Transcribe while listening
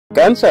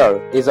Cancer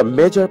is a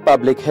major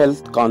public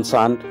health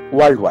concern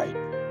worldwide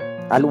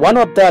and one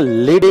of the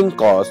leading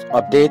causes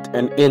of death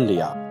in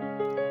India.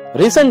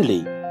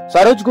 Recently,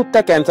 Saroj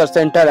Gupta Cancer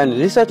Center and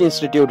Research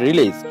Institute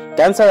released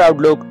Cancer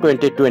Outlook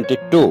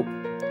 2022,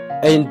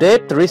 an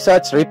in-depth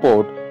research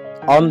report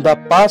on the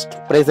past,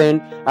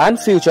 present and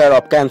future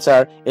of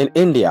cancer in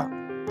India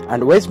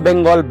and West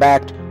Bengal,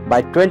 backed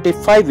by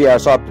 25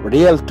 years of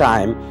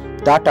real-time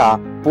data,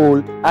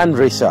 pool and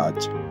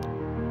research.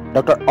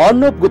 Dr.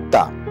 Arnab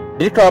Gupta,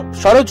 Director of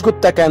Saroj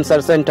Gupta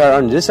Cancer Center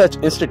and Research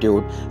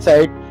Institute,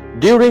 said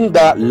during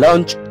the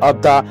launch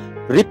of the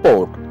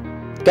report,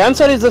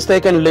 cancer is the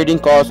second leading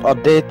cause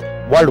of death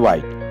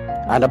worldwide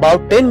and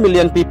about 10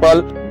 million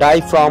people die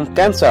from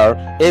cancer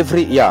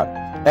every year,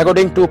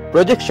 according to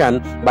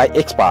projection by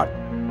experts.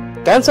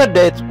 Cancer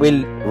deaths will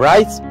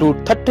rise to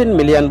 13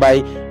 million by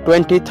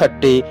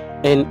 2030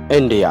 in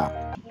India.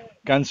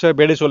 Cancer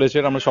বেড়ে চলেছে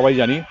আমরা সবাই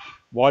জানি।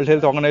 World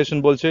health organisation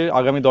বলছে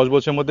আগামী 10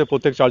 বছরের মধ্যে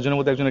প্রত্যেক 4 জনের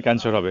মধ্যে একজনের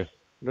ক্যান্সার হবে।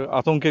 এটা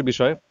আতঙ্কের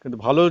বিষয়, কিন্তু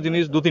ভালো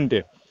জিনিস দু তিনটে।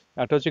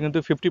 একটা হচ্ছে কিন্তু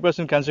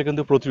 50% ক্যান্সার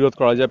কিন্তু প্রতিরোধ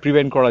করা যায়,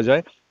 প্রিভেন্ট করা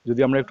যায়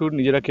যদি আমরা একটু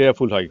নিজেরা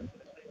কেয়ারফুল হই।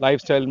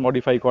 লাইফস্টাইল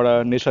মডিফাই করা,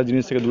 নেশা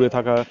জিনিস থেকে দূরে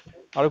থাকা,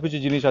 আরও কিছু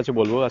জিনিস আছে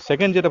বলবো। আর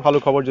সেকেন্ড যেটা ভালো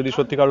খবর, যদি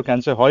সত্যিকার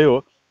ক্যান্সার হয়ও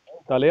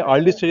তাহলে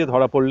আর্লি স্টেজে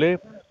ধরা পড়লে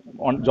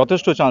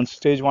যথেষ্ট চান্স,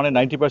 স্টেজ 1-এ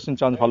 90%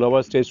 চান্স ভালো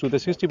হওয়ার, স্টেজ 2-তে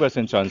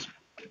 60% চান্স।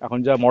 এখন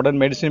যা মডার্ন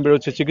মেডিসিন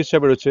বেরোচ্ছে, চিকিৎসা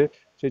বেরোচ্ছে,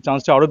 সেই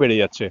চান্সটা আরও বেড়ে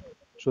যাচ্ছে।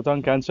 সুতরাং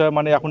ক্যান্সার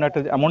মানে এখন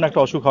এমন একটা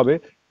অসুখ হবে,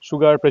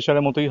 সুগার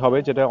প্রেশারের মতোই হবে,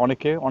 যেটা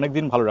অনেক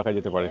দিন ভালো রাখা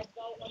যেতে পারে।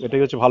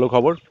 এটাই হচ্ছে ভালো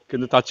খবর।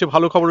 কিন্তু তার চেয়ে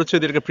ভালো খবর হচ্ছে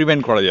এদেরকে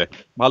প্রিভেন্ট করা যায়,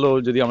 ভালো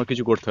যদি আমরা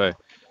কিছু করতে হয়।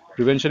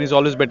 Prevention is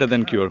always better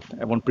than cure.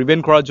 এবং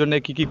প্রিভেন্ট করার জন্য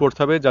কি করতে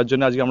হবে, যার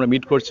জন্য আজকে আমরা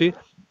মিট করছি,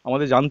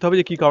 আমাদের জানতে হবে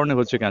যে কী কারণে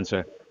হচ্ছে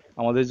ক্যান্সার।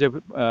 আমাদের যে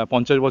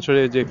 50 বছরে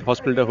যে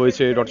হসপিটালটা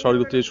হয়েছে, ডক্টর সরোজ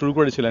গুপ্তা শুরু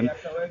করেছিলেন,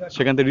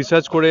 সেখান থেকে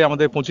রিসার্চ করে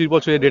আমাদের 25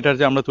 বছরের ডেটা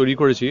যে আমরা তৈরি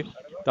করেছি,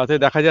 তাতে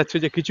দেখা যাচ্ছে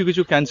যে কিছু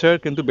কিছু ক্যান্সার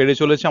কিন্তু বেড়ে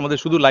চলেছে আমাদের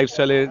শুধু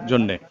লাইফস্টাইলের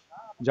জন্যে।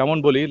 যেমন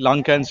বলি, লাং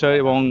ক্যান্সার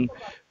এবং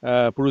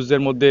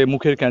পুরুষদের মধ্যে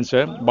মুখের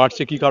ক্যান্সার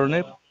বাড়ছে কী কারণে?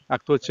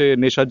 এক তো হচ্ছে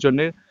নেশার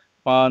জন্যে,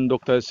 পান,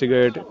 দোক্তা,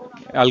 সিগারেট,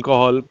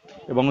 অ্যালকোহল,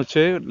 এবং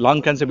হচ্ছে লাং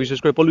ক্যান্সার বিশেষ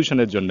করে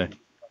পলিউশনের জন্যে,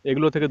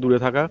 এগুলো থেকে দূরে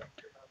থাকা।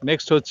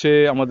 নেক্সট হচ্ছে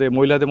আমাদের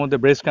মহিলাদের মধ্যে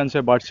ব্রেস্ট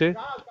ক্যান্সার বাড়ছে,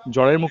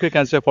 জ্বরের মুখে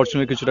ক্যান্সার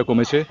ফর্চুনেটলি কিছুটা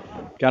কমেছে।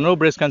 কেন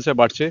ব্রেস্ট ক্যান্সার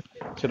বাড়ছে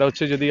সেটা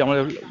হচ্ছে যদি আমরা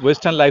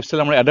ওয়েস্টার্ন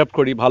লাইফস্টাইল আমরা অ্যাডাপ্ট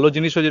করি, ভালো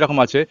জিনিসও যেরকম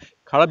আছে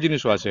খারাপ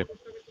জিনিসও আছে।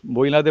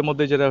 মহিলাদের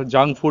মধ্যে যেটা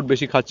জাঙ্ক ফুড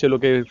বেশি খাচ্ছে,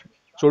 লোকে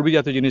চর্বি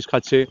জাতীয় জিনিস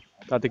খাচ্ছে,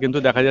 তাতে কিন্তু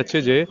দেখা যাচ্ছে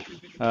যে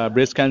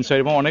ব্রেস্ট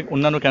ক্যান্সার এবং অনেক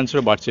অন্যান্য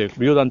ক্যান্সারও বাড়ছে,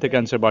 বৃহদান্ত্রিক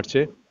ক্যান্সার বাড়ছে।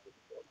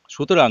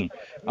 সুতরাং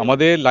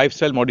আমাদের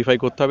লাইফস্টাইল মডিফাই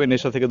করতে হবে,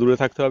 নেশা থেকে দূরে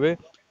থাকতে হবে।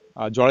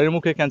 আর জ্বরের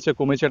মুখে ক্যান্সার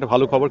কমেছে, একটা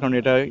ভালো খবর। কারণ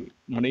এটা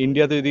মানে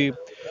ইন্ডিয়াতে যদি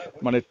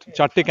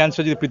 4টে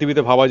ক্যান্সার যদি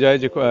পৃথিবীতে ভাবা যায়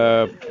যে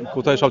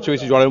কোথায় সবচেয়ে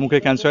বেশি জ্বরের মুখে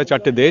ক্যান্সার হয়,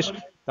 4টে দেশ,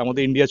 তার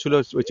মধ্যে ইন্ডিয়া ছিল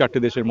ওই 4টে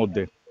দেশের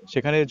মধ্যে।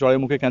 সেখানে জ্বরের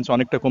মুখে ক্যান্সার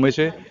অনেকটা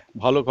কমেছে,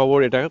 ভালো খবর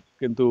এটা।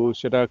 কিন্তু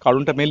সেটা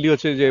কারণটা মেনলি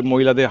হচ্ছে যে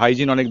মহিলাদের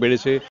হাইজিন অনেক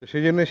বেড়েছে।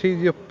 সেই জন্য সেই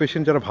যে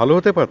পেশেন্ট যারা ভালো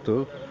হতে পারতো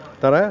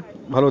তারা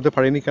ভালো হতে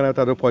পারেনি, কেন?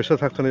 তাদের পয়সা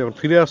থাকতো না, যখন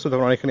ফিরে আসতো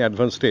তখন অনেকখানি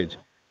অ্যাডভান্স স্টেজ।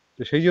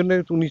 তো সেই জন্য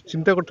উনি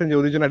চিন্তা করতেন যে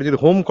ওদের জন্য একটা যদি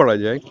হোম করা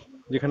যায়,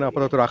 যেখানে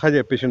আপাতত রাখা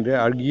যায় পেশেন্টদের,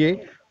 আর গিয়ে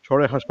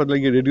শহরের হাসপাতালে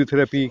গিয়ে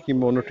রেডিওথেরাপি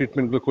কিংবা অন্য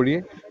ট্রিটমেন্টগুলো করিয়ে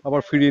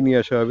আবার ফিরিয়ে নিয়ে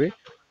আসা হবে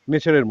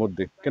নেচারের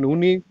মধ্যে। কেন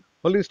উনি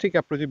হলিস্টিক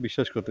অ্যাপ্রোচে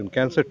বিশ্বাস করতেন।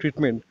 ক্যান্সার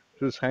ট্রিটমেন্ট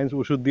শুধু সায়েন্স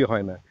ওষুধ দিয়ে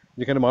হয় না,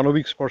 যেখানে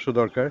মানবিক স্পর্শ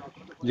দরকার,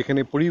 যেখানে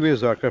পরিবেশ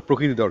দরকার,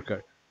 প্রকৃতি দরকার।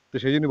 তো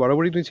সেই জন্য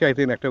বরাবরই তিনি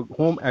চাইতেন একটা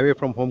হোম অ্যাওয়ে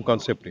ফ্রম হোম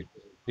কনসেপ্টে,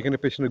 যেখানে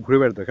পেশেন্টের ঘুরে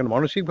বেড়াতে। কারণ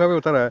মানসিকভাবেও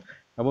তারা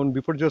এমন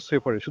বিপর্যস্ত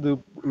হয়ে পড়ে, শুধু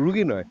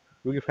রুগী নয়,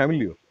 রুগীর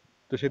ফ্যামিলিও।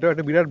 তো সেটাও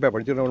একটা বিরাট ব্যাপার,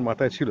 যেটা আমার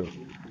মাথায় ছিল।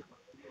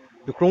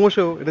 তো ক্রমশ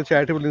এটা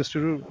চ্যারিটেবল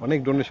ইনস্টিটিউট, অনেক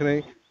ডোনেশনে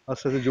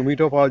আস্তে আস্তে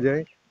জমিটাও পাওয়া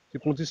যায়। যে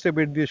 25টা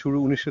বেড দিয়ে শুরু,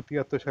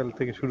 1973 সাল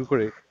থেকে শুরু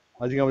করে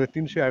আজকে আমাদের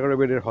 311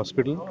 বেডের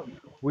hospital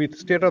with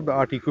state of the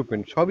art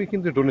equipment, সবই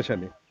কিন্তু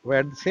ডোনেশনে।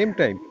 অ্যাট দ্য সেম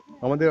টাইম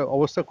আমাদের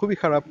অবস্থা খুবই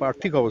খারাপ,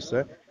 আর্থিক অবস্থা,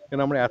 কেন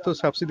আমরা এত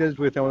সাবসিডাইজড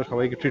ওয়েতে আমরা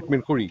সবাইকে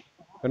ট্রিটমেন্ট করি।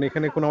 কারণ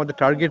এখানে কোনো আমাদের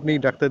টার্গেট নেই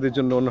ডাক্তারদের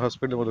জন্য, অন্য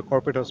হসপিটালের মতো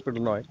কর্পোরেট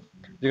হসপিটাল নয়,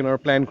 যেখানে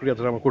আমরা প্ল্যান করি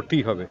অথবা আমরা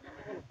করতেই হবে।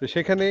 তো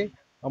সেখানে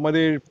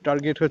আমাদের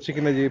টার্গেট হচ্ছে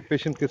কিনা যে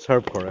পেশেন্টকে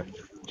সার্ভ করা,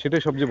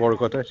 সেটাই সবচেয়ে বড়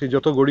কথা। সে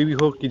যত গরিবই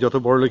হোক কি যত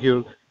বড়লোকই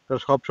হোক, তারা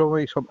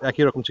সবসময় সব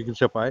একই রকম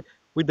চিকিৎসা পায়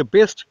with the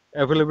best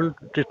available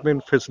treatment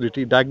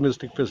facility,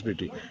 diagnostic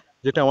facility,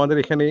 যেটা আমাদের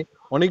এখানে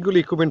অনেকগুলো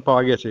ইকুইপমেন্ট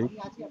পাওয়া গেছে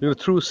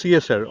থ্রু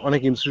সিএসআর।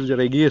 অনেক ইনস্টিটিউট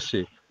যারা এগিয়ে এসছে,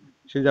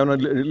 সে যেমন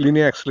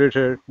লিনিয়ার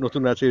অ্যাক্সিলারেটর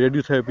নতুন আছে,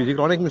 রেডিওথেরাপি,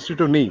 যেগুলো অনেক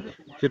ইনস্টিটিউট নেই,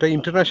 যেটা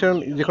ইন্টারন্যাশনাল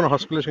যে কোনো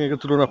হসপিটালের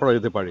সঙ্গে তুলনা করা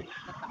যেতে পারে।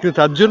 কিন্তু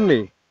তার জন্যে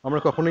আমরা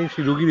কখনোই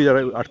সেই রুগীর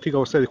যারা আর্থিক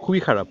অবস্থা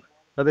খুবই খারাপ,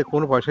 তাদের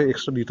কোনো পয়সা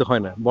এক্সট্রা দিতে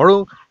হয় না, বরং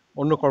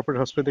অন্য কর্পোরেট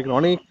হসপিটাল থেকে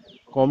অনেক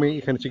কমে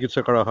এখানে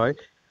চিকিৎসা করা হয়।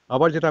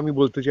 আবার যেটা আমি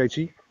বলতে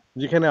চাইছি,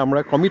 যেখানে আমরা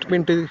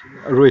কমিটমেন্টে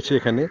রয়েছে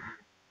এখানে,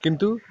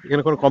 কিন্তু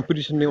এখানে কোনো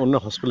কম্পিটিশন নেই অন্য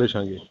হসপিটালের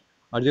সঙ্গে।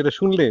 আর যেটা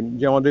শুনলেন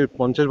যে আমাদের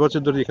 50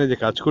 বছর ধরে এখানে যে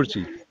কাজ করছি,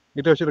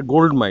 এটা হচ্ছে একটা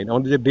গোল্ড মাইন।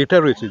 আমাদের যে ডেটা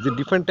রয়েছে, যে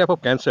different type of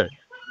cancer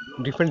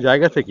different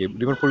জায়গা থেকে,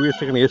 ডিফারেন্ট পরিবেশ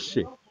থেকে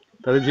এসছে,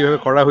 তাদের যেভাবে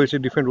করা হয়েছে,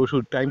 ডিফারেন্ট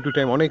ওষুধ টাইম টু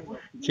টাইম অনেক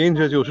চেঞ্জ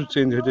হয়েছে, ওষুধ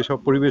চেঞ্জ হয়েছে, সব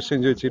পরিবেশ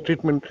চেঞ্জ হয়েছে,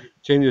 ট্রিটমেন্ট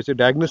চেঞ্জ হয়েছে,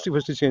 ডায়াগনস্টিক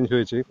ফেসিলিটি চেঞ্জ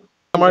হয়েছে।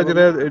 আমার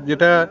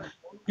যেটা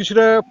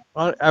কিছুটা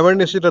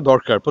অ্যাওয়ারনেস যেটা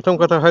দরকার। প্রথম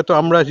কথা হয়তো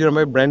আমরা যেরকম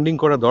ব্র্যান্ডিং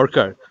করা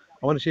দরকার,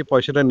 আমাদের সেই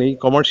পয়সাটা নেই।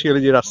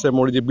 কমার্শিয়ালি যে রাস্তায়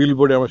মোড়ে যে বিল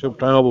বোর্ডে আমরা সব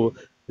টাঙাবো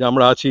যে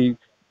আমরা আছি,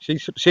 সেই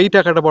সেই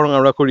টাকাটা বরং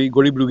আমরা করি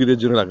গরিব রুগীদের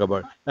জন্য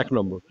লাগাবার, 1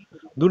 নম্বর।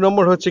 2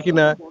 নম্বর হচ্ছে কি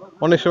না,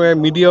 অনেক সময়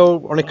মিডিয়াও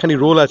অনেকখানি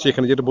রোল আছে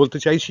এখানে। যেটা বলতে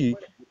চাইছি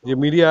যে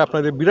মিডিয়া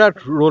আপনাদের বিরাট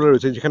রোল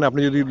রয়েছে, যেখানে আপনি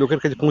যদি লোকের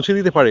কাছে পৌঁছে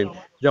দিতে পারেন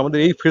যে আমাদের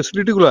এই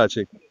ফেসিলিটিগুলো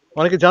আছে,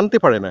 অনেকে জানতে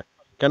পারে না।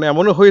 কেন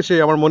এমনও হয়েছে,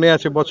 আমার মনে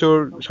আছে বছর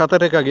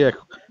 7-8 আগে এক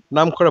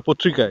নামকরা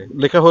পত্রিকায়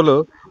লেখা হলো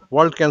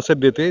ওয়ার্ল্ড ক্যান্সার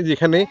ডেতে,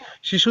 যেখানে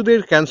শিশুদের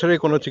ক্যান্সারের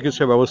কোনো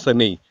চিকিৎসা ব্যবস্থা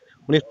নেই।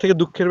 মানে এর থেকে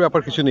দুঃখের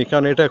ব্যাপার কিছু নেই,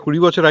 কারণ এটা 20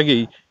 বছর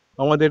আগেই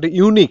আমাদের একটা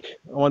ইউনিক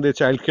আমাদের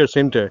চাইল্ড কেয়ার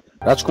সেন্টার।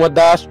 রাজকুমার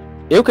দাস,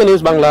 ইউকে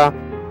নিউজ বাংলা,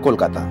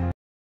 কলকাতা।